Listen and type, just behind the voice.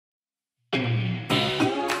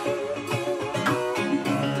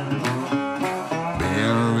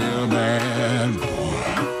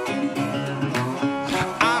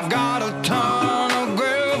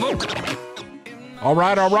All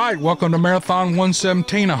right. Welcome to Marathon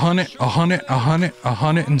 117,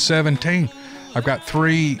 117. I've got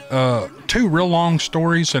two real long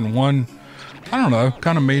stories and one, I don't know,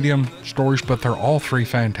 kind of medium stories, but they're all three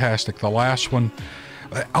fantastic. The last one,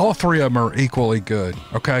 all three of them are equally good.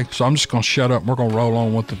 Okay, so I'm just going to shut up and we're going to roll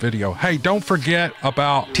on with the video. Hey, don't forget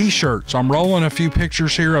about T-shirts. I'm rolling a few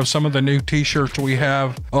pictures here of some of the new T-shirts we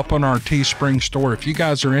have up on our Teespring store. If you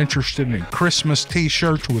guys are interested in Christmas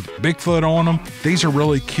T-shirts with Bigfoot on them, these are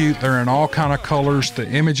really cute. They're in all kind of colors. The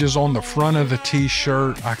images on the front of the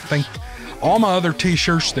T-shirt, I think all my other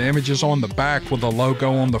T-shirts, the images on the back with the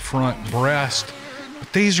logo on the front breast.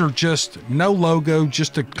 These are just no logo,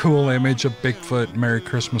 just a cool image of Bigfoot, Merry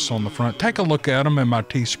Christmas on the front. Take a look at them in my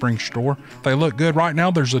Teespring store. They look good. Right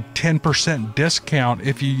now, there's a 10% discount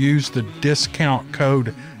if you use the discount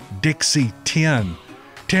code Dixie10.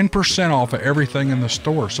 10% off of everything in the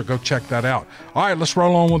store, so go check that out. All right, let's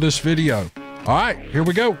roll on with this video. All right, here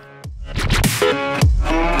we go.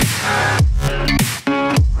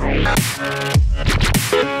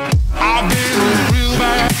 I've been a real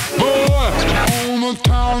bad boy on the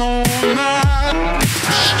town all night.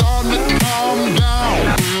 Starting to calm down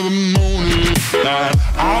with the morning light.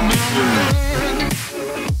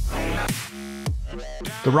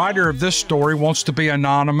 The writer of this story wants to be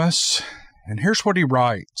anonymous, and here's what he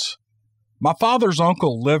writes. My father's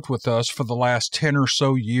uncle lived with us for the last 10 or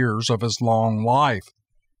so years of his long life.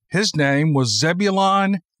 His name was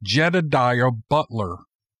Zebulon Jedediah Butler.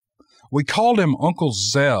 We called him Uncle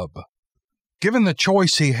Zeb. Given the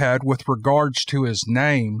choice he had with regards to his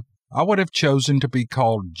name, I would have chosen to be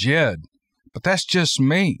called Jed, but that's just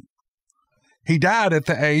me. He died at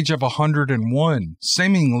the age of 101,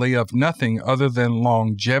 seemingly of nothing other than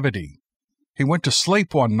longevity. He went to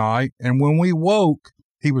sleep one night, and when we woke,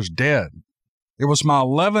 he was dead. It was my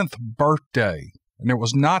 11th birthday, and it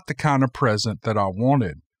was not the kind of present that I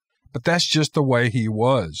wanted, but that's just the way he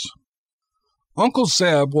was. Uncle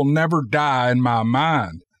Zeb will never die in my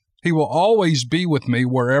mind. He will always be with me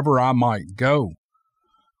wherever I might go.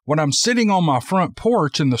 When I'm sitting on my front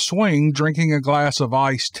porch in the swing drinking a glass of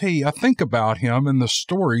iced tea, I think about him and the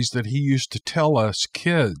stories that he used to tell us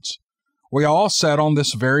kids. We all sat on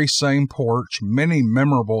this very same porch many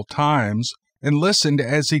memorable times and listened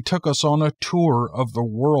as he took us on a tour of the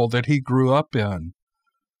world that he grew up in.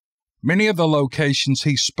 Many of the locations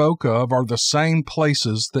he spoke of are the same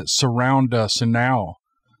places that surround us now.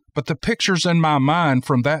 But the pictures in my mind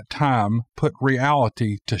from that time put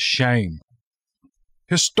reality to shame.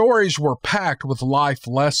 His stories were packed with life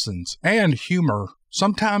lessons and humor,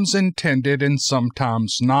 sometimes intended and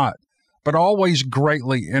sometimes not, but always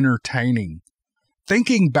greatly entertaining.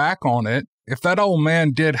 Thinking back on it, if that old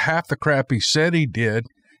man did half the crap he said he did,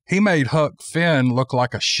 he made Huck Finn look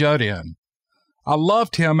like a shut-in. I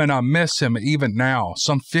loved him and I miss him even now,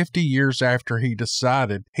 some 50 years after he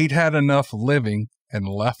decided he'd had enough living and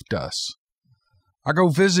left us. I go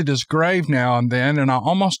visit his grave now and then, and I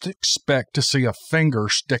almost expect to see a finger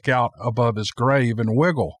stick out above his grave and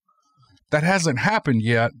wiggle. That hasn't happened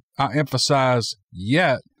yet, I emphasize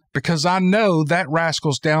yet, because I know that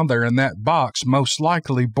rascal's down there in that box most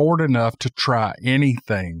likely bored enough to try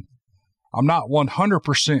anything. I'm not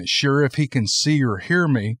 100% sure if he can see or hear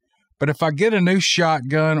me, but if I get a new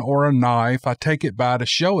shotgun or a knife, I take it by to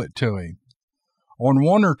show it to him. On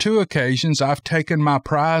one or two occasions, I've taken my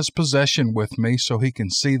prized possession with me so he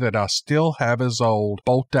can see that I still have his old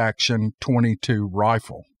bolt-action .22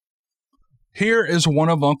 rifle. Here is one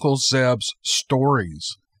of Uncle Zeb's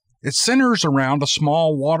stories. It centers around a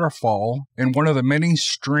small waterfall in one of the many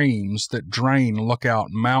streams that drain Lookout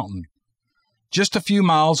Mountain. Just a few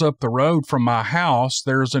miles up the road from my house,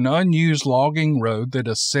 there is an unused logging road that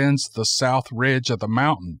ascends the south ridge of the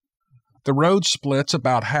mountain. The road splits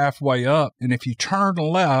about halfway up, and if you turn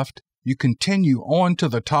left, you continue on to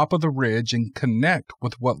the top of the ridge and connect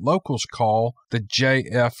with what locals call the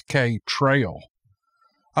JFK Trail.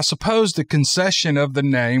 I suppose the concession of the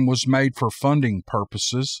name was made for funding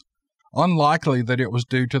purposes. Unlikely that it was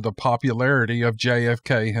due to the popularity of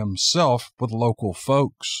JFK himself with local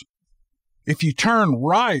folks. If you turn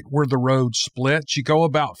right where the road splits, you go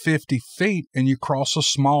about 50 feet and you cross a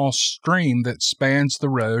small stream that spans the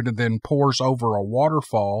road and then pours over a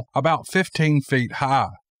waterfall about 15 feet high.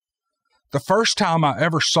 The first time I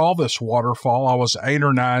ever saw this waterfall, I was 8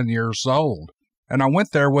 or 9 years old, and I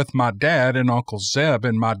went there with my dad and Uncle Zeb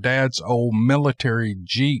in my dad's old military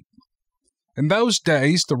Jeep. In those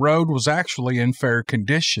days, the road was actually in fair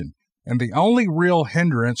condition, and the only real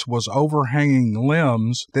hindrance was overhanging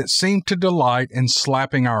limbs that seemed to delight in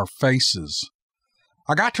slapping our faces.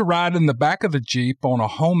 I got to ride in the back of the Jeep on a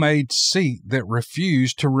homemade seat that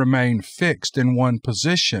refused to remain fixed in one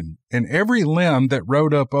position, and every limb that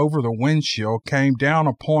rode up over the windshield came down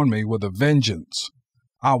upon me with a vengeance.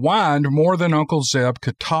 I whined more than Uncle Zeb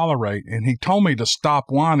could tolerate, and he told me to stop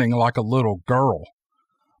whining like a little girl.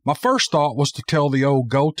 My first thought was to tell the old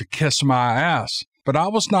goat to kiss my ass, but I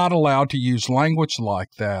was not allowed to use language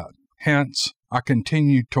like that. Hence, I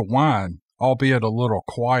continued to whine, albeit a little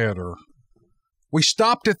quieter. We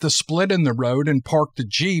stopped at the split in the road and parked the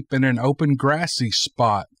Jeep in an open grassy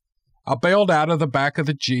spot. I bailed out of the back of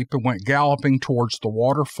the Jeep and went galloping towards the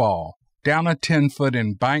waterfall, down a 10-foot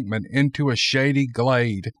embankment into a shady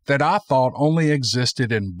glade that I thought only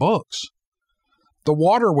existed in books. The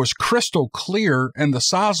water was crystal clear, and the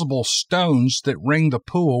sizable stones that ringed the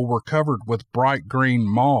pool were covered with bright green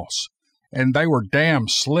moss, and they were damn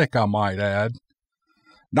slick, I might add.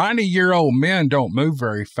 90-year-old men don't move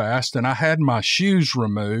very fast, and I had my shoes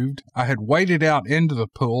removed. I had waded out into the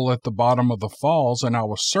pool at the bottom of the falls, and I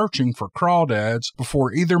was searching for crawdads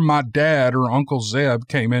before either my dad or Uncle Zeb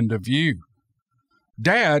came into view.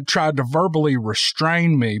 Dad tried to verbally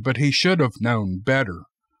restrain me, but he should have known better.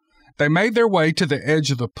 They made their way to the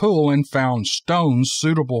edge of the pool and found stones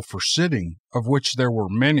suitable for sitting, of which there were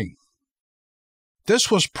many.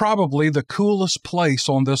 This was probably the coolest place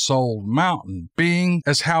on this old mountain, being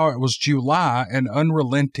as how it was July and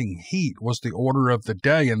unrelenting heat was the order of the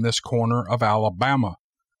day in this corner of Alabama.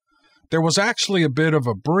 There was actually a bit of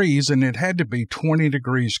a breeze, and it had to be 20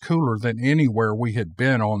 degrees cooler than anywhere we had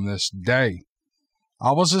been on this day.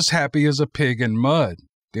 I was as happy as a pig in mud.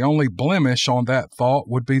 The only blemish on that thought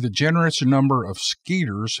would be the generous number of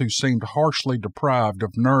skeeters who seemed harshly deprived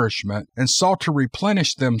of nourishment and sought to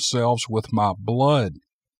replenish themselves with my blood.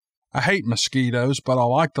 I hate mosquitoes, but I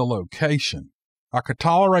like the location. I could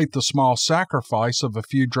tolerate the small sacrifice of a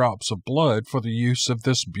few drops of blood for the use of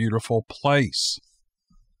this beautiful place.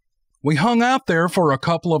 We hung out there for a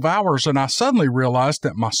couple of hours, and I suddenly realized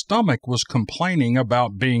that my stomach was complaining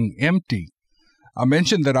about being empty. I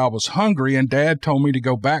mentioned that I was hungry, and Dad told me to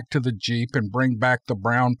go back to the Jeep and bring back the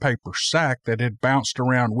brown paper sack that had bounced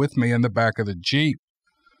around with me in the back of the Jeep.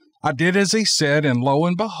 I did as he said, and lo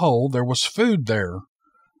and behold, there was food there.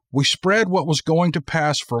 We spread what was going to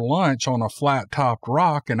pass for lunch on a flat-topped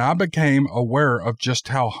rock, and I became aware of just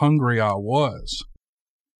how hungry I was.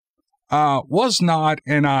 I was not,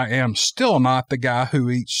 and I am still not, the guy who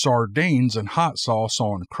eats sardines and hot sauce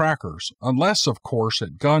on crackers, unless, of course,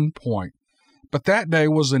 at gunpoint. But that day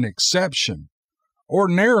was an exception.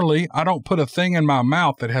 Ordinarily, I don't put a thing in my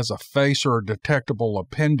mouth that has a face or a detectable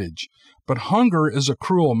appendage, but hunger is a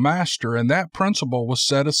cruel master, and that principle was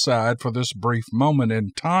set aside for this brief moment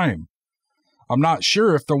in time. I'm not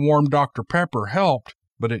sure if the warm Dr. Pepper helped,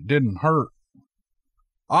 but it didn't hurt.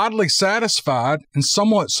 Oddly satisfied and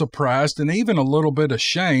somewhat surprised and even a little bit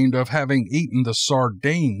ashamed of having eaten the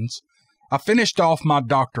sardines, I finished off my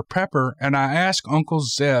Dr. Pepper, and I asked Uncle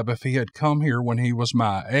Zeb if he had come here when he was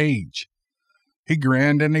my age. He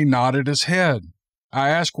grinned and he nodded his head. I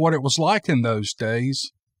asked what it was like in those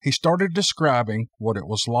days. He started describing what it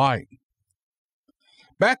was like.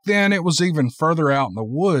 Back then, it was even further out in the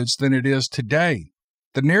woods than it is today.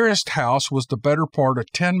 The nearest house was the better part of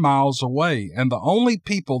 10 miles away, and the only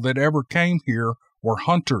people that ever came here were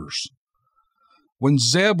hunters. When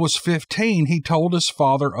Zeb was 15, he told his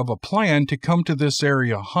father of a plan to come to this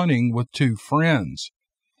area hunting with 2 friends.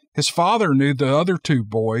 His father knew the other 2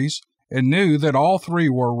 boys and knew that all 3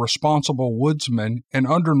 were responsible woodsmen and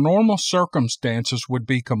under normal circumstances would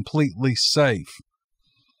be completely safe.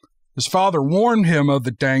 His father warned him of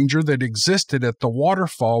the danger that existed at the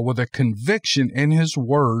waterfall with a conviction in his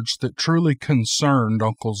words that truly concerned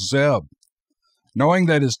Uncle Zeb. Knowing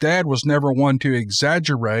that his dad was never one to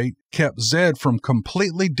exaggerate, kept Zeb from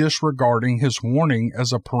completely disregarding his warning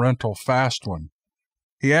as a parental fast one.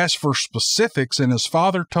 He asked for specifics, and his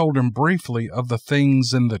father told him briefly of the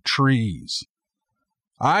things in the trees.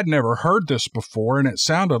 I'd never heard this before, and it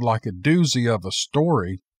sounded like a doozy of a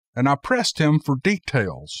story, and I pressed him for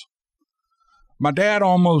details. My dad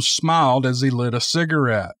almost smiled as he lit a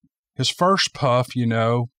cigarette. His first puff,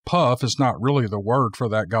 puff is not really the word for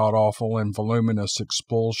that god-awful and voluminous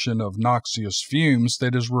expulsion of noxious fumes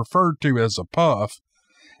that is referred to as a puff.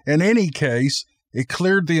 In any case, it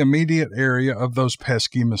cleared the immediate area of those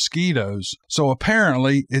pesky mosquitoes, so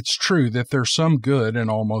apparently it's true that there's some good in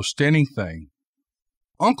almost anything.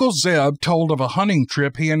 Uncle Zeb told of a hunting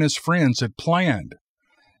trip he and his friends had planned.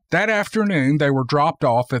 That afternoon, they were dropped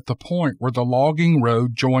off at the point where the logging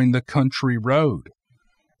road joined the country road.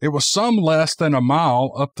 It was some less than a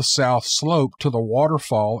mile up the south slope to the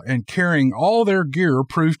waterfall, and carrying all their gear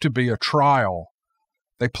proved to be a trial.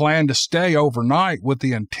 They planned to stay overnight with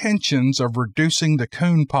the intentions of reducing the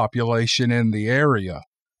coon population in the area.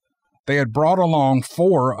 They had brought along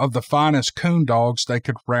 4 of the finest coon dogs they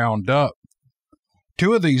could round up.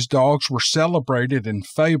 2 of these dogs were celebrated and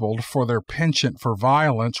fabled for their penchant for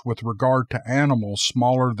violence with regard to animals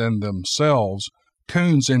smaller than themselves,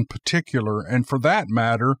 coons in particular, and for that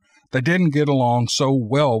matter, they didn't get along so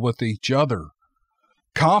well with each other.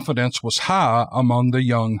 Confidence was high among the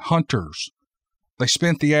young hunters. They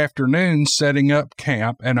spent the afternoon setting up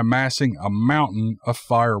camp and amassing a mountain of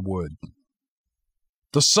firewood.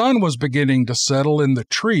 The sun was beginning to settle in the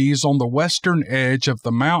trees on the western edge of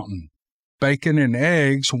the mountain. Bacon and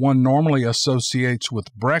eggs one normally associates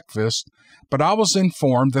with breakfast, but I was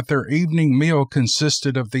informed that their evening meal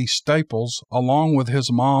consisted of these staples along with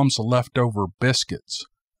his mom's leftover biscuits.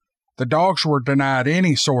 The dogs were denied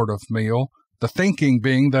any sort of meal, the thinking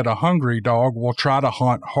being that a hungry dog will try to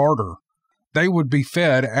hunt harder. They would be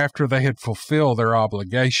fed after they had fulfilled their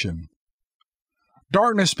obligation.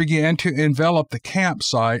 Darkness began to envelop the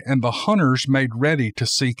campsite, and the hunters made ready to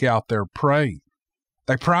seek out their prey.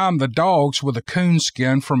 They primed the dogs with a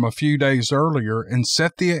coonskin from a few days earlier and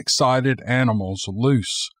set the excited animals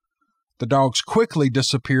loose. The dogs quickly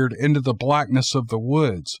disappeared into the blackness of the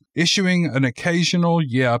woods, issuing an occasional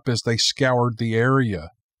yelp as they scoured the area.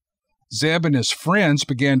 Zeb and his friends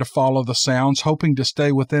began to follow the sounds, hoping to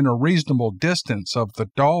stay within a reasonable distance of the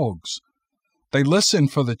dogs. They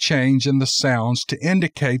listened for the change in the sounds to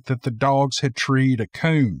indicate that the dogs had treed a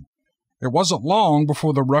coon. It wasn't long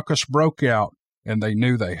before the ruckus broke out, and they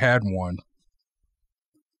knew they had one.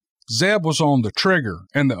 Zeb was on the trigger,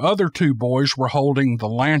 and the other 2 boys were holding the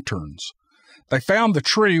lanterns. They found the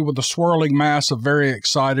tree with a swirling mass of very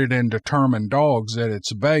excited and determined dogs at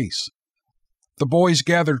its base. The boys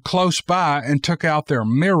gathered close by and took out their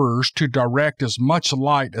mirrors to direct as much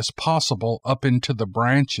light as possible up into the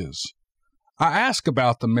branches. I asked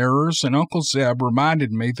about the mirrors, and Uncle Zeb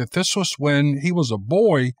reminded me that this was when he was a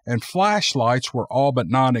boy and flashlights were all but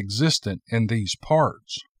non-existent in these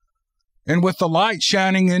parts. And with the light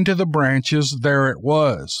shining into the branches, there it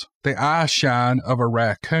was, the eye shine of a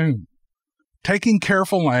raccoon. Taking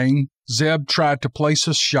careful aim, Zeb tried to place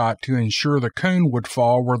a shot to ensure the coon would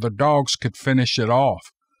fall where the dogs could finish it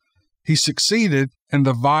off. He succeeded, and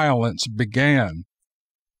the violence began.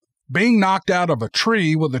 Being knocked out of a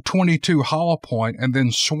tree with a .22 hollow point and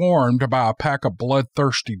then swarmed by a pack of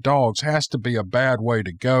bloodthirsty dogs has to be a bad way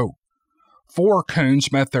to go. 4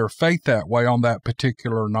 coons met their fate that way on that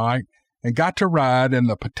particular night and got to ride in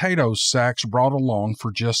the potato sacks brought along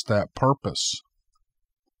for just that purpose.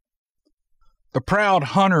 The proud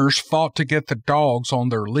hunters fought to get the dogs on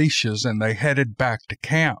their leashes, and they headed back to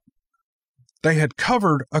camp. They had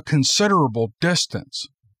covered a considerable distance.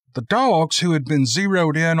 The dogs, who had been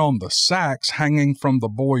zeroed in on the sacks hanging from the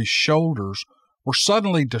boys' shoulders, were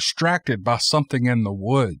suddenly distracted by something in the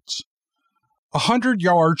woods. 100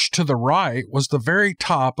 yards to the right was the very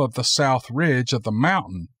top of the south ridge of the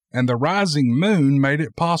mountain, and the rising moon made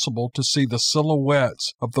it possible to see the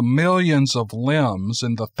silhouettes of the millions of limbs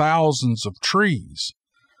and the thousands of trees.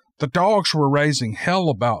 The dogs were raising hell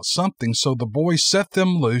about something, so the boys set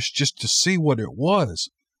them loose just to see what it was.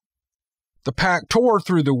 The pack tore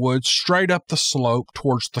through the woods straight up the slope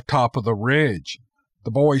towards the top of the ridge.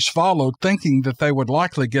 The boys followed, thinking that they would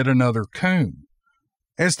likely get another coon.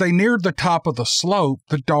 As they neared the top of the slope,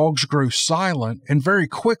 the dogs grew silent and very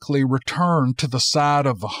quickly returned to the side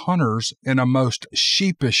of the hunters in a most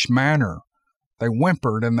sheepish manner. They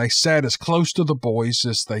whimpered and they sat as close to the boys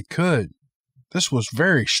as they could. This was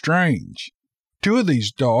very strange. 2 of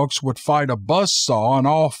these dogs would fight a buzzsaw, and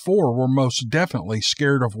all 4 were most definitely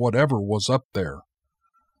scared of whatever was up there.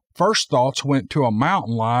 First thoughts went to a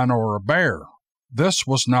mountain lion or a bear. This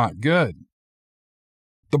was not good.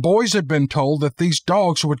 The boys had been told that these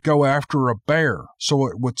dogs would go after a bear, so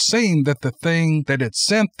it would seem that the thing that had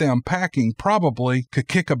sent them packing probably could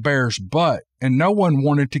kick a bear's butt, and no one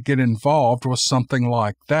wanted to get involved with something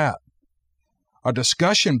like that. A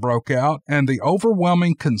discussion broke out, and the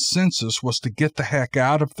overwhelming consensus was to get the heck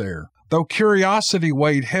out of there, though curiosity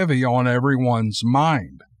weighed heavy on everyone's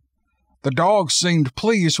mind. The dogs seemed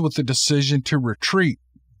pleased with the decision to retreat.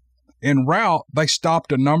 En route, they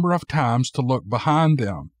stopped a number of times to look behind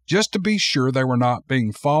them, just to be sure they were not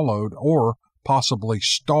being followed or possibly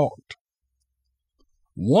stalked.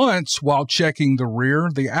 Once, while checking the rear,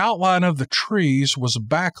 the outline of the trees was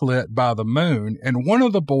backlit by the moon, and one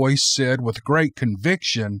of the boys said with great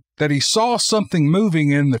conviction that he saw something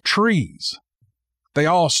moving in the trees. They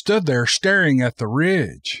all stood there staring at the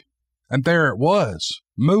ridge, and there it was,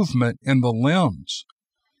 movement in the limbs.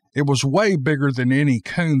 It was way bigger than any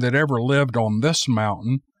coon that ever lived on this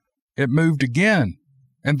mountain. It moved again,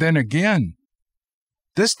 and then again.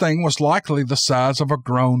 This thing was likely the size of a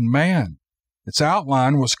grown man. Its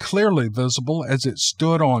outline was clearly visible as it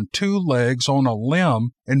stood on two legs on a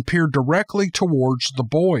limb and peered directly towards the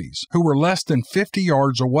boys, who were less than 50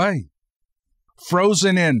 yards away.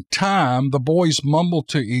 Frozen in time, the boys mumbled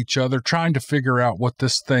to each other, trying to figure out what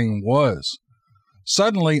this thing was.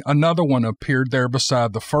 Suddenly, another one appeared there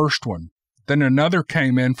beside the first one. Then another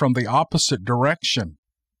came in from the opposite direction.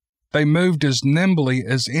 They moved as nimbly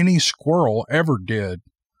as any squirrel ever did.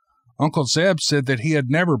 Uncle Zeb said that he had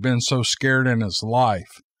never been so scared in his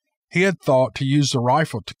life. He had thought to use the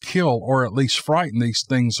rifle to kill or at least frighten these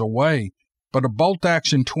things away, but a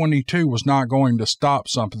bolt-action .22 was not going to stop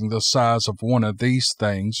something the size of one of these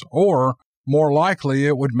things, or, more likely,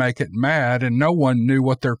 it would make it mad, and no one knew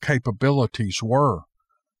what their capabilities were.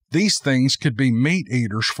 These things could be meat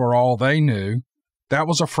eaters for all they knew. That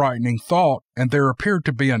was a frightening thought, and there appeared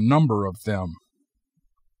to be a number of them.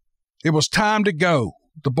 It was time to go.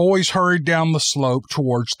 The boys hurried down the slope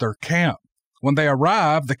towards their camp. When they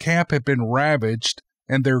arrived, the camp had been ravaged,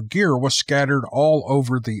 and their gear was scattered all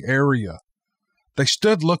over the area. They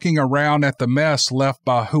stood looking around at the mess left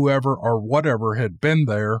by whoever or whatever had been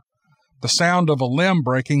there. The sound of a limb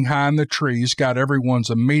breaking high in the trees got everyone's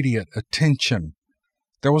immediate attention.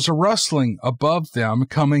 There was a rustling above them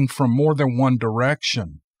coming from more than one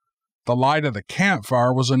direction. The light of the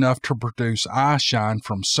campfire was enough to produce eyeshine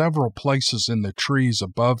from several places in the trees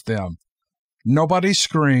above them. Nobody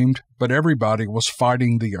screamed, but everybody was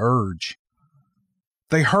fighting the urge.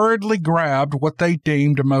 They hurriedly grabbed what they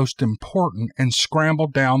deemed most important and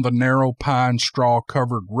scrambled down the narrow pine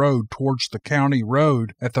straw-covered road towards the county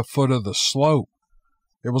road at the foot of the slope.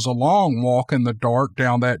 It was a long walk in the dark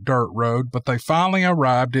down that dirt road, but they finally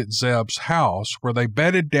arrived at Zeb's house, where they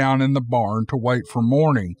bedded down in the barn to wait for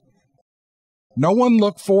morning. No one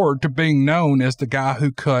looked forward to being known as the guy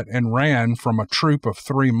who cut and ran from a troop of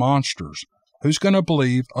 3 monsters. Who's going to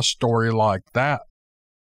believe a story like that?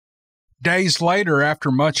 Days later,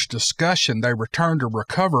 after much discussion, they returned to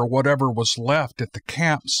recover whatever was left at the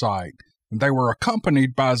campsite. They were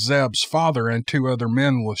accompanied by Zeb's father and 2 other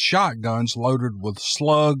men with shotguns loaded with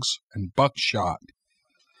slugs and buckshot.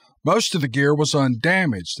 Most of the gear was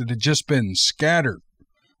undamaged. It had just been scattered.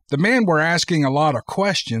 The men were asking a lot of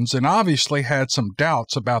questions and obviously had some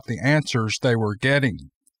doubts about the answers they were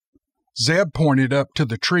getting. Zeb pointed up to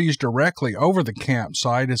the trees directly over the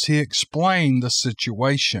campsite as he explained the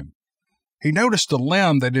situation. He noticed a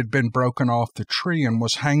limb that had been broken off the tree and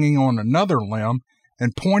was hanging on another limb,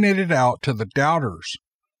 and pointed it out to the doubters.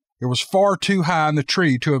 It was far too high in the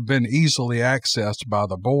tree to have been easily accessed by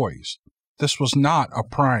the boys. This was not a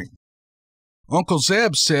prank. Uncle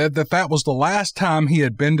Zeb said that was the last time he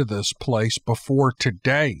had been to this place before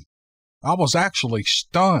today. I was actually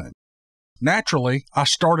stunned. Naturally, I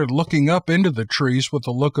started looking up into the trees with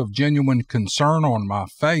a look of genuine concern on my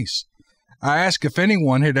face. I asked if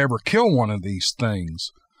anyone had ever killed one of these things.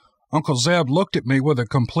 Uncle Zeb looked at me with a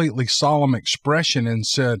completely solemn expression and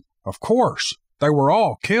said, "Of course, they were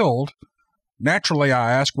all killed." Naturally,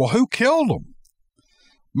 I asked, "Well, who killed them?"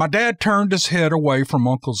 My dad turned his head away from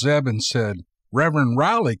Uncle Zeb and said, "Reverend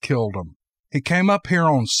Riley killed them. He came up here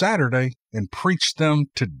on Saturday and preached them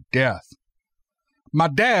to death." My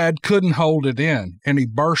dad couldn't hold it in, and he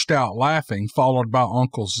burst out laughing, followed by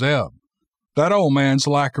Uncle Zeb. That old man's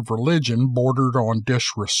lack of religion bordered on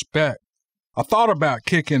disrespect. I thought about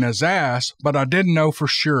kicking his ass, but I didn't know for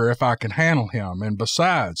sure if I could handle him, and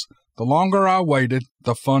besides, the longer I waited,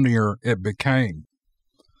 the funnier it became.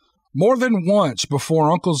 More than once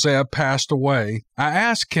before Uncle Zeb passed away, I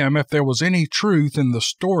asked him if there was any truth in the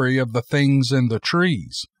story of the things in the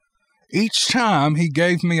trees. Each time he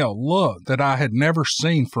gave me a look that I had never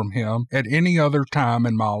seen from him at any other time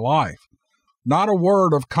in my life. Not a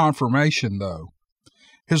word of confirmation, though.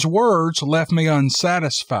 His words left me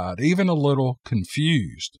unsatisfied, even a little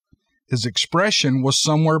confused. His expression was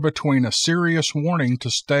somewhere between a serious warning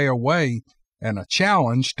to stay away and a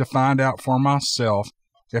challenge to find out for myself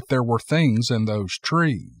if there were things in those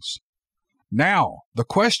trees. Now, the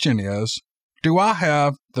question is, do I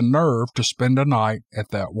have the nerve to spend a night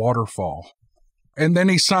at that waterfall? And then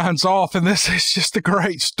he signs off, and this is just a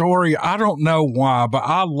great story. I don't know why, but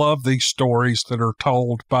I love these stories that are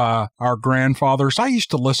told by our grandfathers. I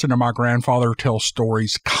used to listen to my grandfather tell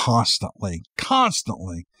stories constantly.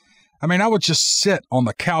 I mean, I would just sit on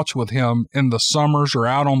the couch with him in the summers or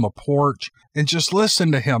out on the porch and just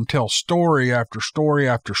listen to him tell story after story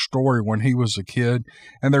after story when he was a kid.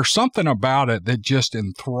 And there's something about it that just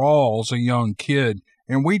enthralls a young kid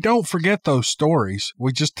And we don't forget those stories.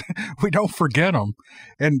 We don't forget them.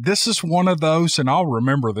 And this is one of those, and I'll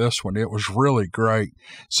remember this one. It was really great.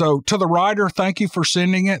 So to the writer, thank you for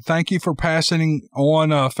sending it. Thank you for passing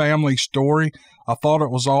on a family story. I thought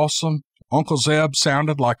it was awesome. Uncle Zeb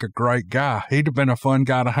sounded like a great guy. He'd have been a fun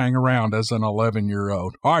guy to hang around as an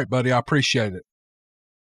 11-year-old. All right, buddy, I appreciate it.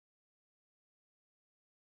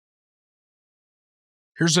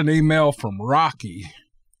 Here's an email from Rocky.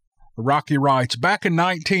 Rocky writes, back in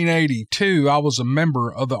 1982, I was a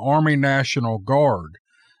member of the Army National Guard.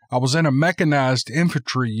 I was in a mechanized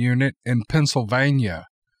infantry unit in Pennsylvania.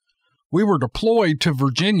 We were deployed to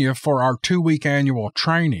Virginia for our 2-week annual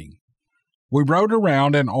training. We rode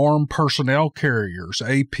around in armed personnel carriers,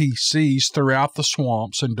 APCs, throughout the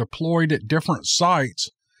swamps and deployed at different sites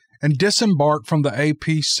and disembarked from the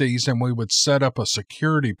APCs, and we would set up a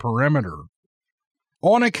security perimeter.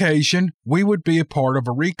 On occasion, we would be a part of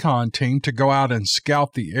a recon team to go out and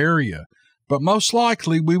scout the area, but most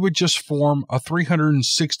likely we would just form a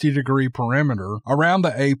 360-degree perimeter around the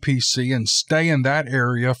APC and stay in that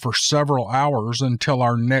area for several hours until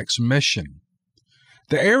our next mission.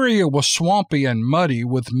 The area was swampy and muddy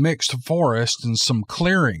with mixed forest and some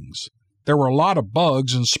clearings. There were a lot of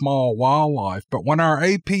bugs and small wildlife, but when our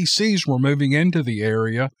APCs were moving into the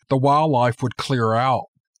area, the wildlife would clear out.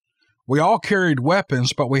 We all carried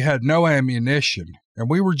weapons, but we had no ammunition, and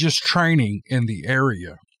we were just training in the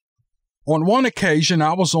area. On one occasion,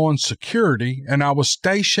 I was on security, and I was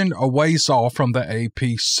stationed a ways off from the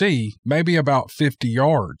APC, maybe about 50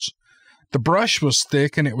 yards. The brush was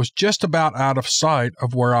thick, and it was just about out of sight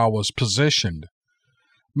of where I was positioned.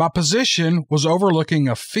 My position was overlooking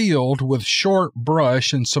a field with short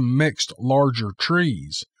brush and some mixed larger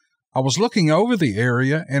trees. I was looking over the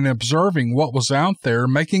area and observing what was out there,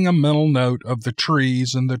 making a mental note of the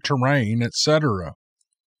trees and the terrain, etc.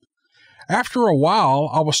 After a while,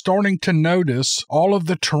 I was starting to notice all of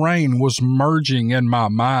the terrain was merging in my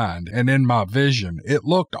mind and in my vision. It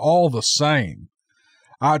looked all the same.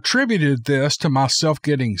 I attributed this to myself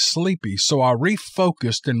getting sleepy, so I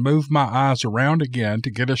refocused and moved my eyes around again to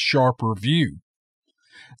get a sharper view.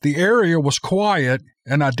 The area was quiet,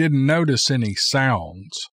 and I didn't notice any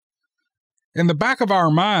sounds. In the back of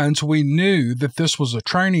our minds, we knew that this was a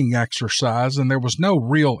training exercise and there was no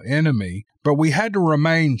real enemy, but we had to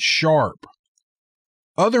remain sharp.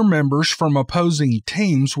 Other members from opposing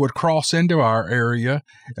teams would cross into our area,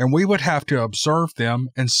 and we would have to observe them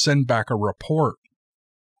and send back a report.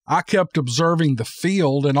 I kept observing the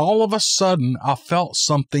field, and all of a sudden, I felt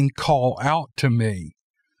something call out to me.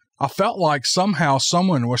 I felt like somehow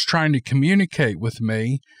someone was trying to communicate with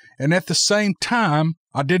me, and at the same time,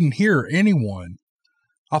 I didn't hear anyone.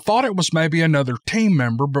 I thought it was maybe another team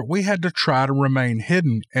member, but we had to try to remain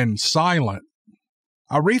hidden and silent.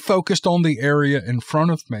 I refocused on the area in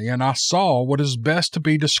front of me, and I saw what is best to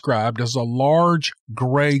be described as a large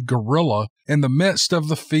gray gorilla in the midst of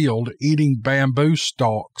the field eating bamboo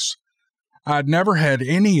stalks. I had never had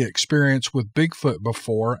any experience with Bigfoot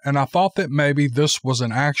before, and I thought that maybe this was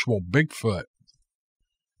an actual Bigfoot.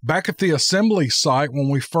 Back at the assembly site when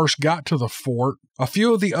we first got to the fort, a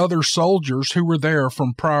few of the other soldiers who were there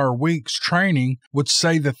from prior weeks' training would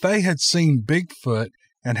say that they had seen Bigfoot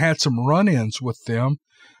and had some run-ins with them,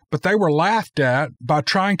 but they were laughed at by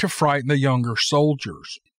trying to frighten the younger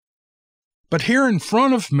soldiers. But here in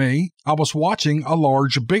front of me, I was watching a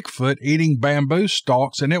large Bigfoot eating bamboo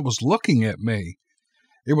stalks, and it was looking at me.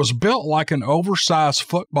 It was built like an oversized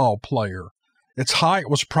football player. Its height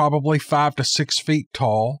was probably 5 to 6 feet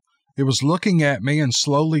tall. It was looking at me and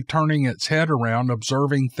slowly turning its head around,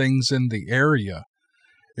 observing things in the area.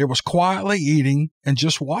 It was quietly eating and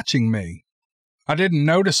just watching me. I didn't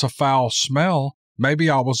notice a foul smell. Maybe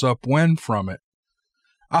I was upwind from it.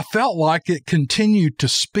 I felt like it continued to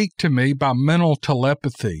speak to me by mental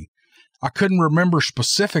telepathy. I couldn't remember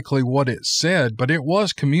specifically what it said, but it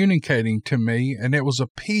was communicating to me, and it was a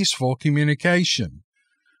peaceful communication.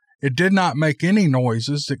 It did not make any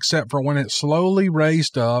noises except for when it slowly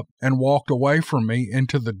raised up and walked away from me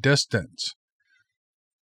into the distance.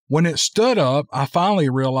 When it stood up, I finally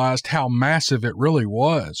realized how massive it really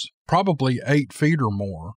was, probably 8 feet or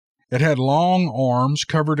more. It had long arms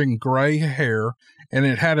covered in gray hair, and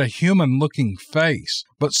it had a human-looking face,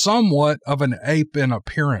 but somewhat of an ape in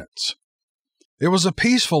appearance. It was a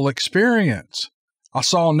peaceful experience. I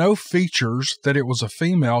saw no features that it was a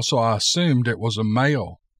female, so I assumed it was a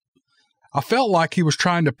male. I felt like he was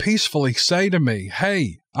trying to peacefully say to me,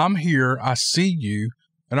 "Hey, I'm here, I see you,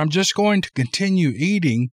 and I'm just going to continue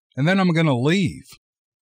eating, and then I'm going to leave."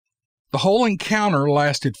 The whole encounter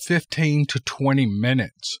lasted 15 to 20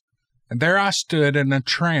 minutes. and there I stood in a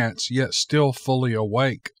trance, yet still fully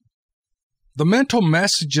awake. The mental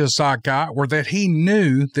messages I got were that he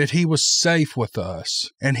knew that he was safe with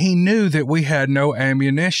us, and he knew that we had no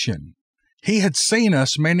ammunition. He had seen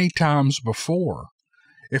us many times before.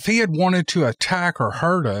 If he had wanted to attack or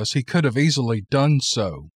hurt us, he could have easily done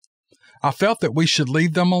so. I felt that we should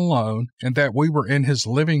leave them alone, and that we were in his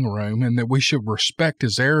living room, and that we should respect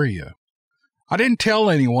his area. I didn't tell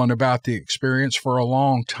anyone about the experience for a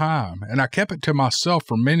long time, and I kept it to myself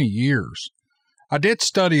for many years. I did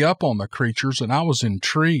study up on the creatures, and I was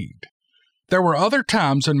intrigued. There were other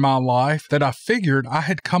times in my life that I figured I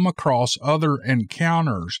had come across other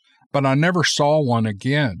encounters, but I never saw one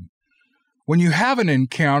again. When you have an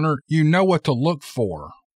encounter, you know what to look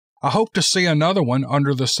for. I hope to see another one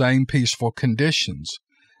under the same peaceful conditions.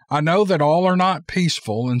 I know that all are not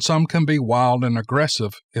peaceful, and some can be wild and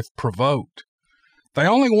aggressive if provoked. They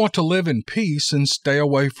only want to live in peace and stay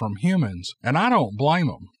away from humans, and I don't blame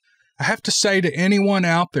them. I have to say to anyone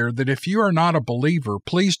out there that if you are not a believer,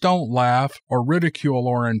 please don't laugh or ridicule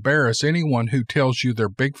or embarrass anyone who tells you their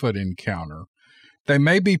Bigfoot encounter. They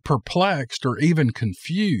may be perplexed or even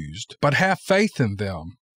confused, but have faith in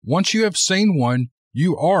them. Once you have seen one,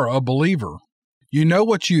 you are a believer. You know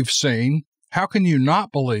what you've seen. How can you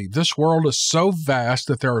not believe? This world is so vast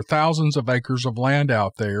that there are thousands of acres of land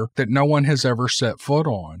out there that no one has ever set foot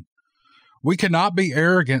on. We cannot be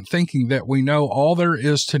arrogant thinking that we know all there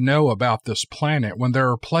is to know about this planet when there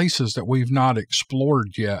are places that we've not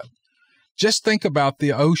explored yet. Just think about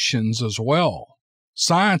the oceans as well.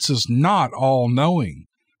 Science is not all-knowing.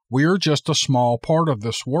 We are just a small part of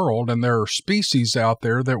this world, and there are species out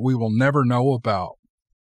there that we will never know about.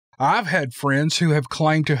 I've had friends who have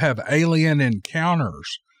claimed to have alien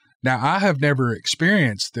encounters. Now, I have never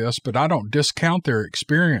experienced this, but I don't discount their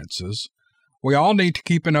experiences. We all need to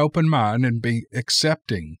keep an open mind and be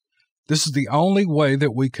accepting. This is the only way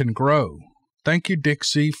that we can grow. Thank you,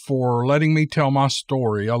 Dixie, for letting me tell my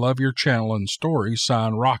story. I love your channel and stories.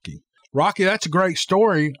 Signed, Rocky. Rocky, that's a great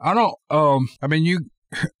story.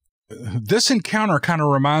 This encounter kind of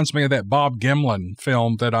reminds me of that Bob Gimlin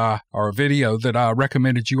film or video that I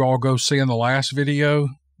recommended you all go see in the last video.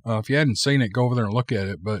 If you hadn't seen it, go over there and look at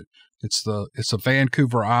it. But it's a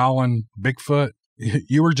Vancouver Island Bigfoot.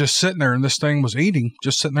 You were just sitting there and this thing was eating,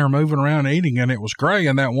 just sitting there moving around eating, and it was gray.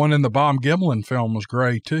 And that one in the Bob Gimlin film was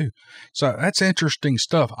gray too. So that's interesting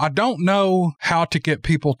stuff. I don't know how to get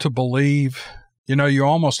people to believe. You know, you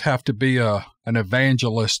almost have to be an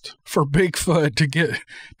evangelist for Bigfoot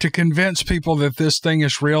to convince people that this thing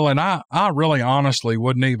is real. And I really honestly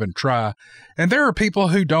wouldn't even try. And there are people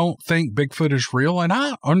who don't think Bigfoot is real, and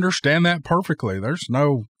I understand that perfectly.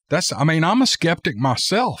 I'm a skeptic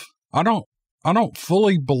myself. I don't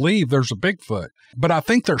fully believe there's a Bigfoot, but I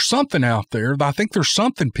think there's something out there. I think there's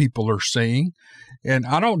something people are seeing, and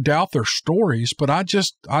I don't doubt their stories, but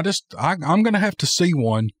I'm going to have to see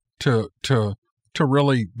one to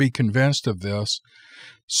really be convinced of this.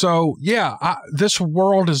 So yeah, this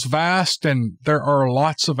world is vast, and there are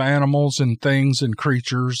lots of animals and things and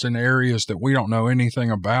creatures and areas that we don't know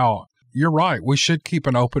anything about. You're right. We should keep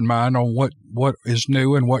an open mind on what is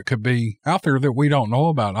new and what could be out there that we don't know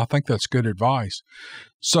about. I think that's good advice.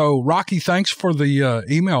 So Rocky, thanks for the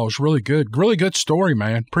email. It's really good. Really good story,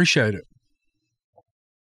 man. Appreciate it.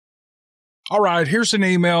 All right. Here's an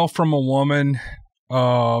email from a woman.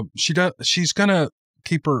 She's going to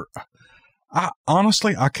keep her.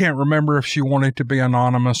 Honestly, I can't remember if she wanted to be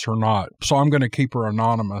anonymous or not. So I'm going to keep her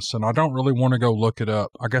anonymous, and I don't really want to go look it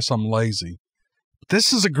up. I guess I'm lazy.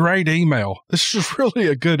 This is a great email. This is really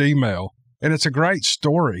a good email, and it's a great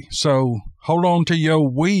story. So hold on to your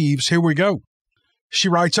weaves. Here we go. She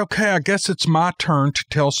writes, okay, I guess it's my turn to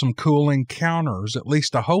tell some cool encounters. At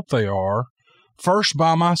least I hope they are. First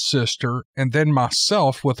by my sister, and then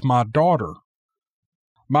myself with my daughter.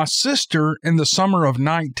 My sister, in the summer of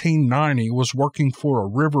 1990, was working for a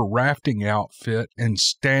river rafting outfit in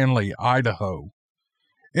Stanley, Idaho.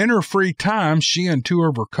 In her free time, she and two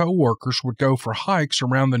of her co-workers would go for hikes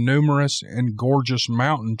around the numerous and gorgeous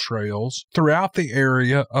mountain trails throughout the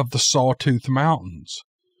area of the Sawtooth Mountains.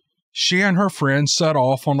 She and her friends set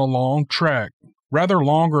off on a long trek, rather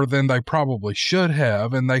longer than they probably should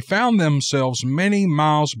have, and they found themselves many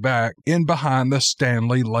miles back in behind the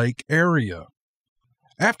Stanley Lake area.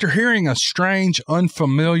 After hearing a strange,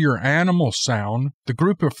 unfamiliar animal sound, the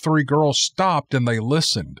group of three girls stopped and they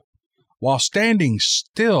listened. While standing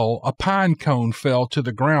still, a pine cone fell to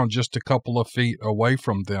the ground just a couple of feet away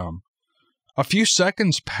from them. A few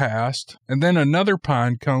seconds passed, and then another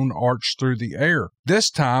pine cone arched through the air,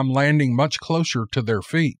 this time landing much closer to their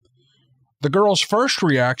feet. The girls' first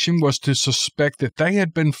reaction was to suspect that they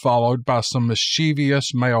had been followed by some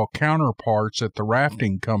mischievous male counterparts at the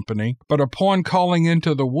rafting company, but upon calling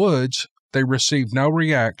into the woods, they received no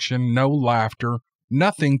reaction, no laughter,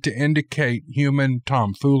 nothing to indicate human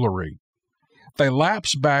tomfoolery. They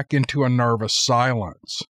lapsed back into a nervous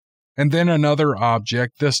silence. And then another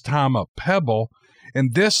object, this time a pebble,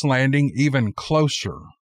 and this landing even closer.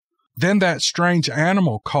 Then that strange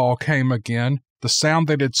animal call came again, the sound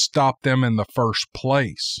that had stopped them in the first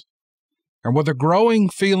place. And with a growing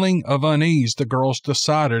feeling of unease, the girls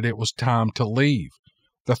decided it was time to leave.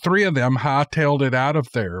 The three of them hightailed it out of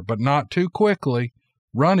there, but not too quickly.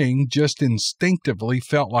 Running just instinctively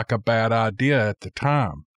felt like a bad idea at the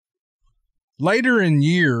time. Later in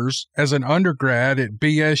years, as an undergrad at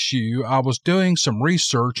BSU, I was doing some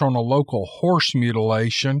research on a local horse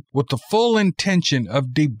mutilation with the full intention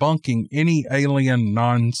of debunking any alien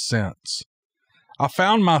nonsense. I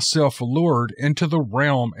found myself lured into the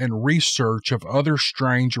realm and research of other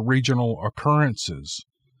strange regional occurrences.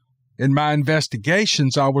 In my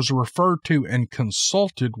investigations, I was referred to and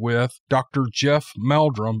consulted with Dr. Jeff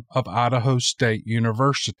Meldrum of Idaho State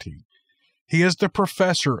University. He is the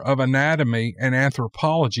professor of anatomy and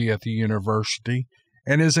anthropology at the university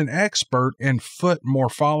and is an expert in foot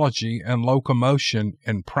morphology and locomotion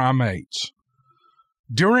in primates.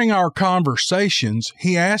 During our conversations,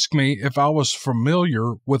 he asked me if I was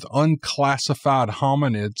familiar with unclassified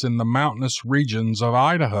hominids in the mountainous regions of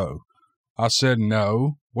Idaho. I said,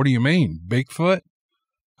 "No. What do you mean, Bigfoot?"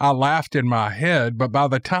 I laughed in my head, but by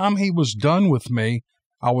the time he was done with me,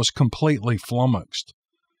 I was completely flummoxed.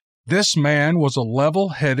 This man was a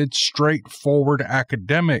level-headed, straightforward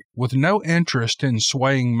academic with no interest in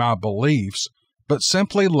swaying my beliefs, but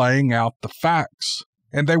simply laying out the facts.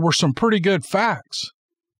 And they were some pretty good facts.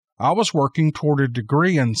 I was working toward a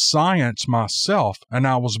degree in science myself, and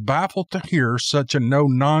I was baffled to hear such a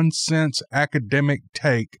no-nonsense academic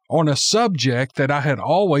take on a subject that I had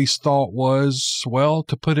always thought was, well,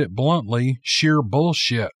 to put it bluntly, sheer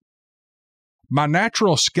bullshit. My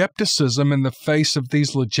natural skepticism in the face of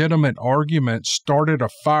these legitimate arguments started a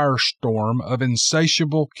firestorm of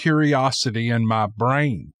insatiable curiosity in my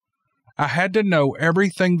brain. I had to know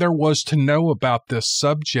everything there was to know about this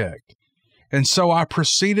subject, and so I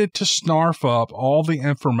proceeded to snarf up all the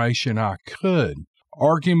information I could,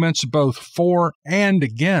 arguments both for and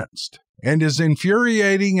against. And as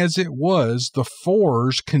infuriating as it was, the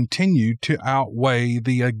fors continued to outweigh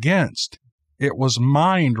the against. It was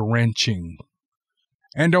mind-wrenching.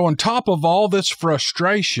 And on top of all this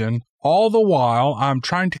frustration, all the while I'm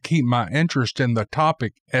trying to keep my interest in the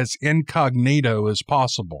topic as incognito as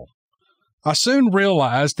possible. I soon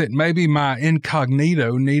realized that maybe my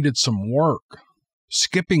incognito needed some work.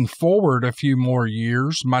 Skipping forward a few more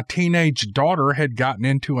years, my teenage daughter had gotten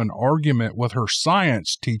into an argument with her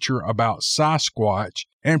science teacher about Sasquatch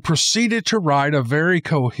and proceeded to write a very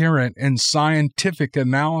coherent and scientific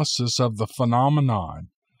analysis of the phenomenon.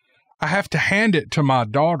 I have to hand it to my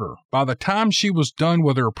daughter. By the time she was done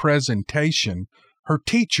with her presentation, her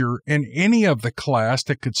teacher and any of the class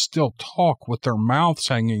that could still talk with their mouths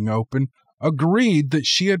hanging open agreed that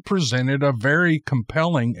she had presented a very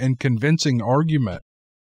compelling and convincing argument.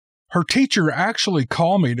 Her teacher actually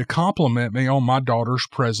called me to compliment me on my daughter's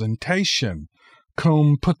presentation.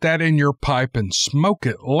 "Come, put that in your pipe and smoke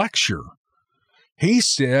it" lecture. He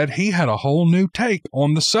said he had a whole new take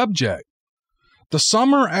on the subject. The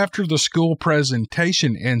summer after the school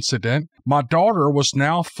presentation incident, my daughter was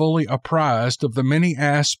now fully apprised of the many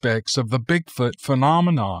aspects of the Bigfoot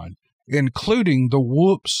phenomenon, including the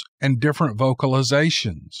whoops and different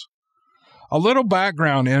vocalizations. A little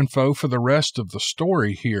background info for the rest of the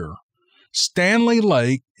story here. Stanley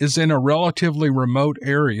Lake is in a relatively remote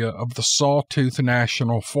area of the Sawtooth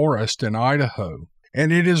National Forest in Idaho,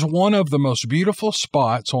 and it is one of the most beautiful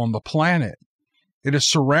spots on the planet. It is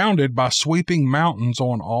surrounded by sweeping mountains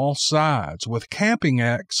on all sides, with camping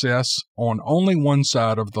access on only one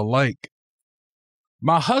side of the lake.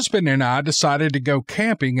 My husband and I decided to go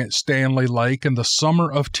camping at Stanley Lake in the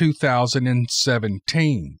summer of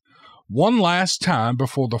 2017, one last time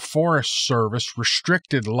before the Forest Service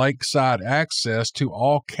restricted lakeside access to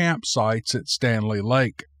all campsites at Stanley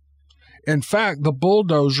Lake. In fact, the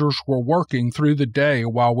bulldozers were working through the day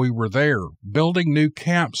while we were there, building new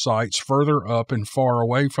campsites further up and far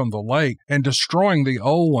away from the lake and destroying the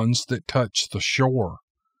old ones that touched the shore.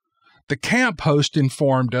 The camp host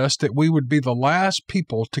informed us that we would be the last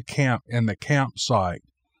people to camp in the campsite,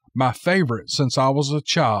 my favorite since I was a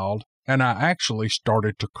child, and I actually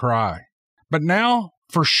started to cry. But now,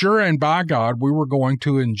 for sure and by God, we were going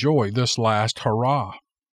to enjoy this last hurrah.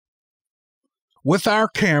 With our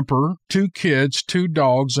camper, 2 kids, 2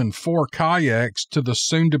 dogs, and 4 kayaks to the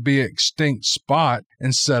soon-to-be-extinct spot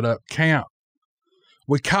and set up camp.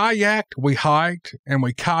 We kayaked, we hiked, and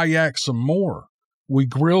we kayaked some more. We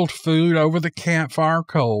grilled food over the campfire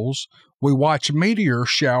coals. We watched meteor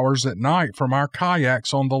showers at night from our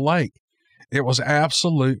kayaks on the lake. It was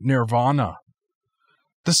absolute nirvana.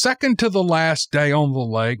 The second to the last day on the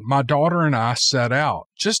lake, my daughter and I set out,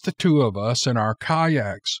 just the 2 of us in our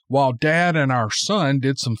kayaks, while Dad and our son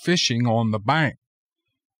did some fishing on the bank.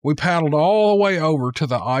 We paddled all the way over to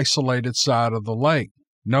the isolated side of the lake.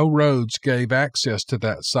 No roads gave access to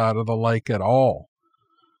that side of the lake at all.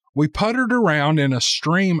 We puttered around in a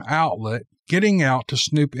stream outlet, getting out to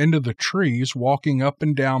snoop into the trees, walking up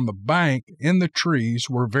and down the bank in the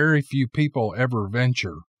trees where very few people ever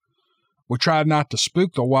venture. We tried not to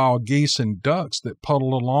spook the wild geese and ducks that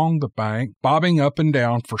puddled along the bank, bobbing up and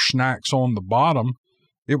down for snacks on the bottom.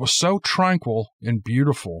 It was so tranquil and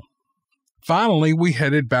beautiful. Finally, we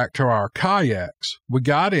headed back to our kayaks. We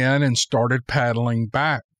got in and started paddling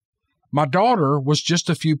back. My daughter was just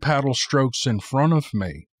a few paddle strokes in front of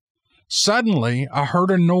me. Suddenly, I heard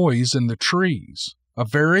a noise in the trees, a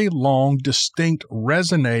very long, distinct,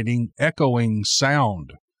 resonating, echoing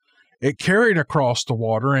sound. It carried across the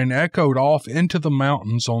water and echoed off into the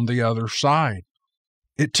mountains on the other side.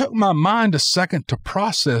 It took my mind a second to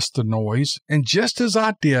process the noise, and just as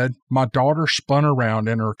I did, my daughter spun around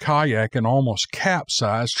in her kayak and almost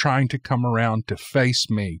capsized, trying to come around to face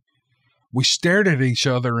me. We stared at each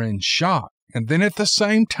other in shock, and then at the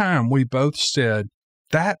same time we both said,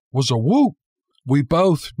 "That was a whoop." We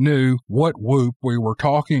both knew what whoop we were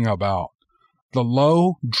talking about. The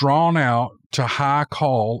low, drawn-out to high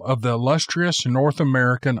call of the illustrious North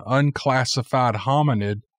American unclassified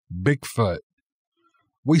hominid, Bigfoot.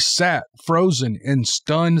 We sat frozen in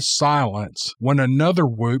stunned silence when another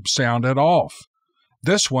whoop sounded off,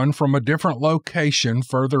 this one from a different location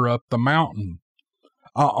further up the mountain.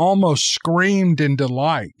 I almost screamed in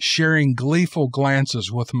delight, sharing gleeful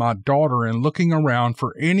glances with my daughter and looking around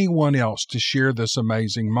for anyone else to share this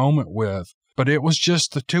amazing moment with, but it was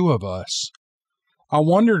just the 2 of us. I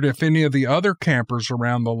wondered if any of the other campers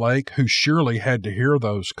around the lake, who surely had to hear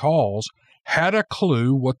those calls, had a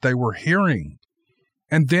clue what they were hearing.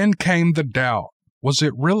 And then came the doubt. Was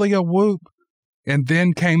it really a whoop? And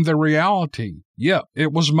then came the reality. Yep,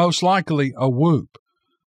 it was most likely a whoop.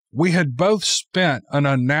 We had both spent an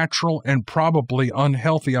unnatural and probably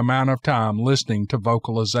unhealthy amount of time listening to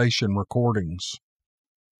vocalization recordings.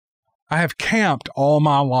 I have camped all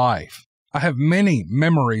my life. I have many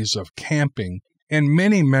memories of camping and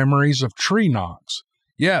many memories of tree knocks.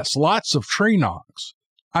 Yes, lots of tree knocks.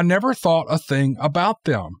 I never thought a thing about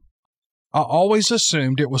them. I always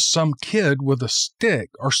assumed it was some kid with a stick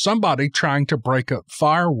or somebody trying to break up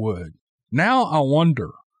firewood. Now I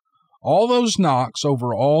wonder. All those knocks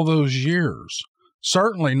over all those years,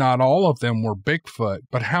 certainly not all of them were Bigfoot,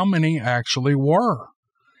 but how many actually were?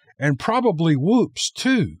 And probably whoops,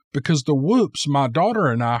 too, because the whoops my daughter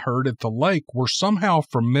and I heard at the lake were somehow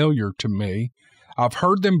familiar to me. I've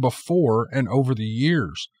heard them before and over the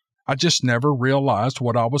years. I just never realized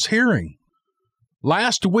what I was hearing.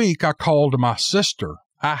 Last week, I called my sister.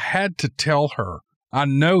 I had to tell her. I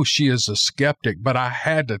know she is a skeptic, but I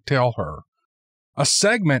had to tell her. A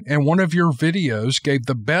segment in one of your videos gave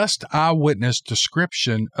the best eyewitness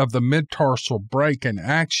description of the mid-tarsal break in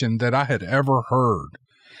action that I had ever heard.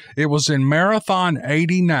 It was in Marathon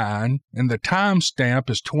 89, and the timestamp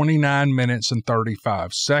is 29 minutes and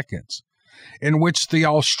 35 seconds, in which the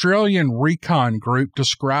Australian recon group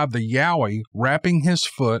described the yowie wrapping his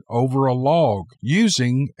foot over a log,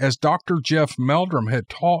 using, as Dr. Jeff Meldrum had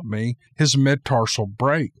taught me, his mid-tarsal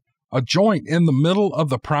break, a joint in the middle of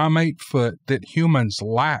the primate foot that humans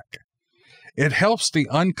lack. It helps the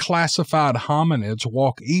unclassified hominids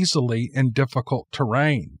walk easily in difficult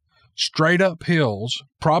terrain, straight up hills,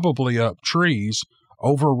 probably up trees,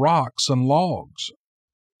 over rocks and logs.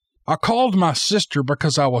 I called my sister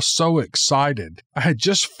because I was so excited. I had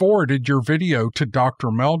just forwarded your video to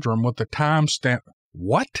Dr. Meldrum with the timestamp.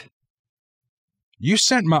 What? You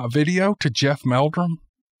sent my video to Jeff Meldrum?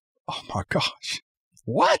 Oh my gosh.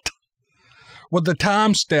 What? With the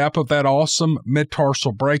timestamp of that awesome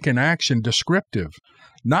mid-tarsal break in action descriptive.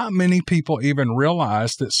 Not many people even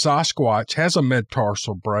realize that Sasquatch has a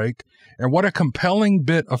mid-tarsal break, and what a compelling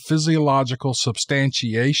bit of physiological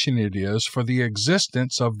substantiation it is for the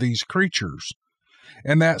existence of these creatures.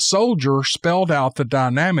 And that soldier spelled out the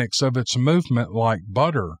dynamics of its movement like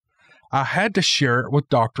butter. I had to share it with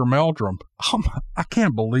Dr. Meldrum. I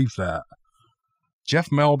can't believe that. Jeff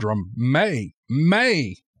Meldrum may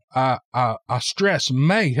I stress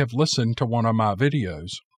may have listened to one of my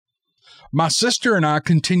videos. My sister and I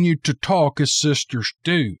continued to talk as sisters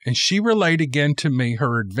do, and she relayed again to me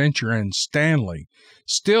her adventure in Stanley,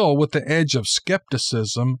 still with the edge of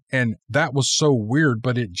skepticism, and that was so weird,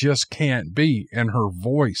 but it just can't be, in her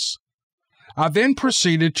voice. I then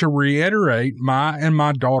proceeded to reiterate my and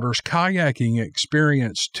my daughter's kayaking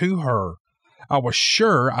experience to her. I was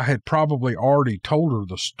sure I had probably already told her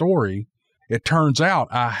the story. It turns out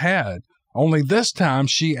I had, only this time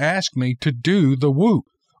she asked me to do the whoop.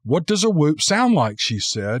 What does a whoop sound like, she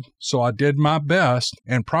said, so I did my best,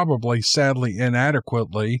 and probably sadly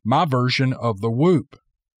inadequately, my version of the whoop.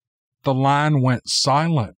 The line went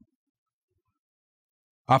silent.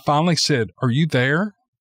 I finally said, "Are you there?"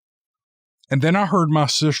 And then I heard my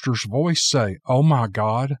sister's voice say, "Oh my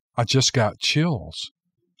God, I just got chills."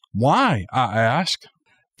 "Why?" I asked.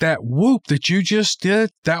 "That whoop that you just did,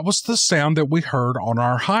 that was the sound that we heard on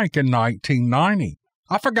our hike in 1990.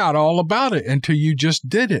 I forgot all about it until you just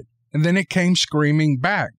did it, and then it came screaming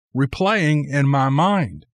back, replaying in my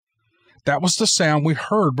mind. That was the sound we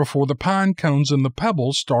heard before the pine cones and the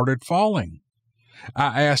pebbles started falling."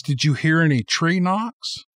 I asked, "Did you hear any tree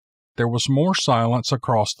knocks?" There was more silence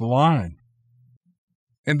across the line.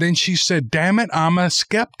 And then she said, "Damn it, I'm a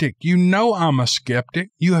skeptic. You know I'm a skeptic.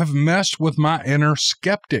 You have messed with my inner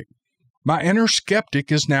skeptic. My inner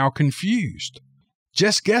skeptic is now confused.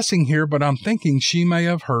 Just guessing here, but I'm thinking she may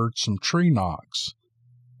have heard some tree knocks."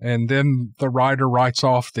 And then the writer writes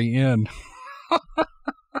off the end.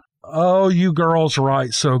 Oh, you girls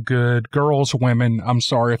write so good. Girls, women, I'm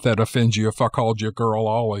sorry if that offends you if I called you a girl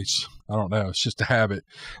always. I don't know. It's just a habit.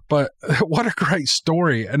 But what a great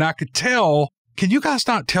story. And I could tell, can you guys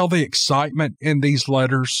not tell the excitement in these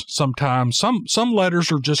letters sometimes? Some letters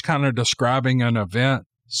are just kind of describing an event.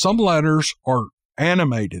 Some letters are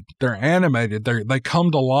animated. They're animated. They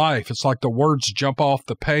come to life. It's like the words jump off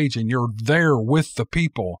the page and you're there with the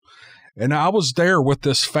people. And I was there with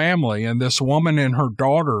this family and this woman and her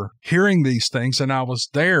daughter hearing these things. And I was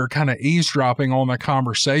there kind of eavesdropping on the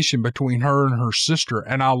conversation between her and her sister.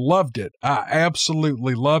 And I loved it. I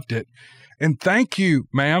absolutely loved it. And thank you,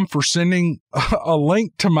 ma'am, for sending a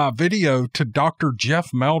link to my video to Dr.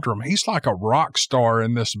 Jeff Meldrum. He's like a rock star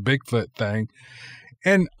in this Bigfoot thing.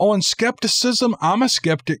 And on skepticism, I'm a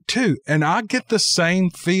skeptic too. And I get the same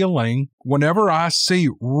feeling whenever I see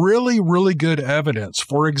really, really good evidence.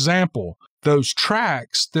 For example, those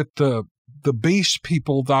tracks that the Beast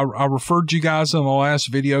people, I referred you guys in the last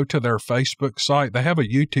video to their Facebook site. They have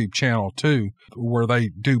a YouTube channel too, where they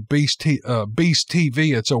do Beast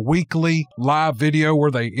TV. It's a weekly live video where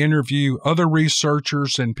they interview other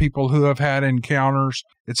researchers and people who have had encounters.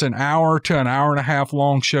 It's an hour to an hour and a half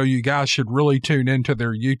long show. You guys should really tune into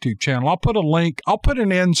their YouTube channel. I'll put a link. I'll put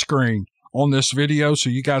an end screen on this video so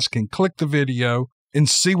you guys can click the video and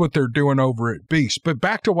see what they're doing over at Beast. But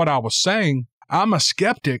back to what I was saying, I'm a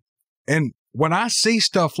skeptic. And when I see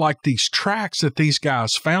stuff like these tracks that these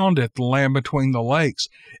guys found at the Land Between the Lakes,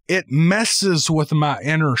 it messes with my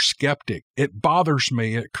inner skeptic. It bothers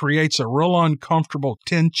me. It creates a real uncomfortable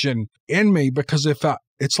tension in me because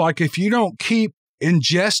it's like if you don't keep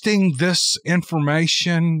ingesting this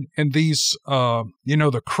information and these,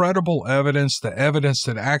 the credible evidence, the evidence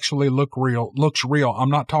that actually looks real. I'm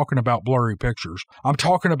not talking about blurry pictures. I'm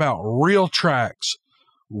talking about real tracks,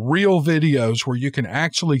 real videos where you can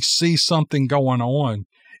actually see something going on.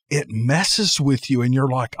 It messes with you and you're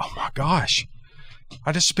like, oh my gosh,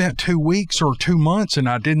 I just spent 2 weeks or 2 months and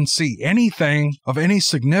I didn't see anything of any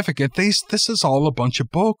significance. This is all a bunch of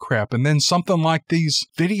bull crap. And then something like these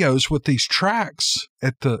videos with these tracks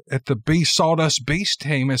at the Sawdust Beast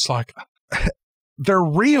team, it's like, they're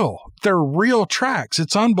real. They're real tracks.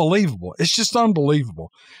 It's unbelievable. It's just unbelievable.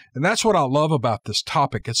 And that's what I love about this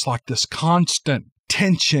topic. It's like this constant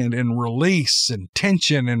tension and release and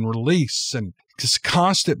tension and release and this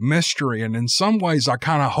constant mystery. And in some ways, I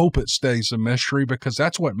kind of hope it stays a mystery because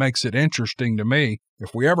that's what makes it interesting to me.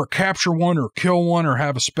 If we ever capture one or kill one or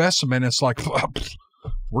have a specimen, it's like,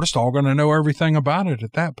 we're just all going to know everything about it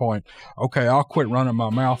at that point. Okay, I'll quit running my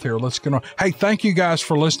mouth here. Let's get on. Hey, thank you guys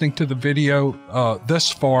for listening to the video this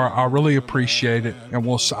far. I really appreciate it. And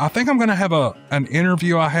I think I'm going to have an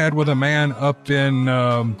interview I had with a man up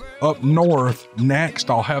north next.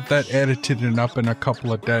 I'll have that edited and up in a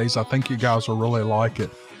couple of days. I think you guys will really like it.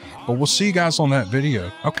 But we'll see you guys on that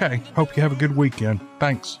video. Okay, hope you have a good weekend.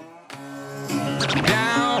 Thanks.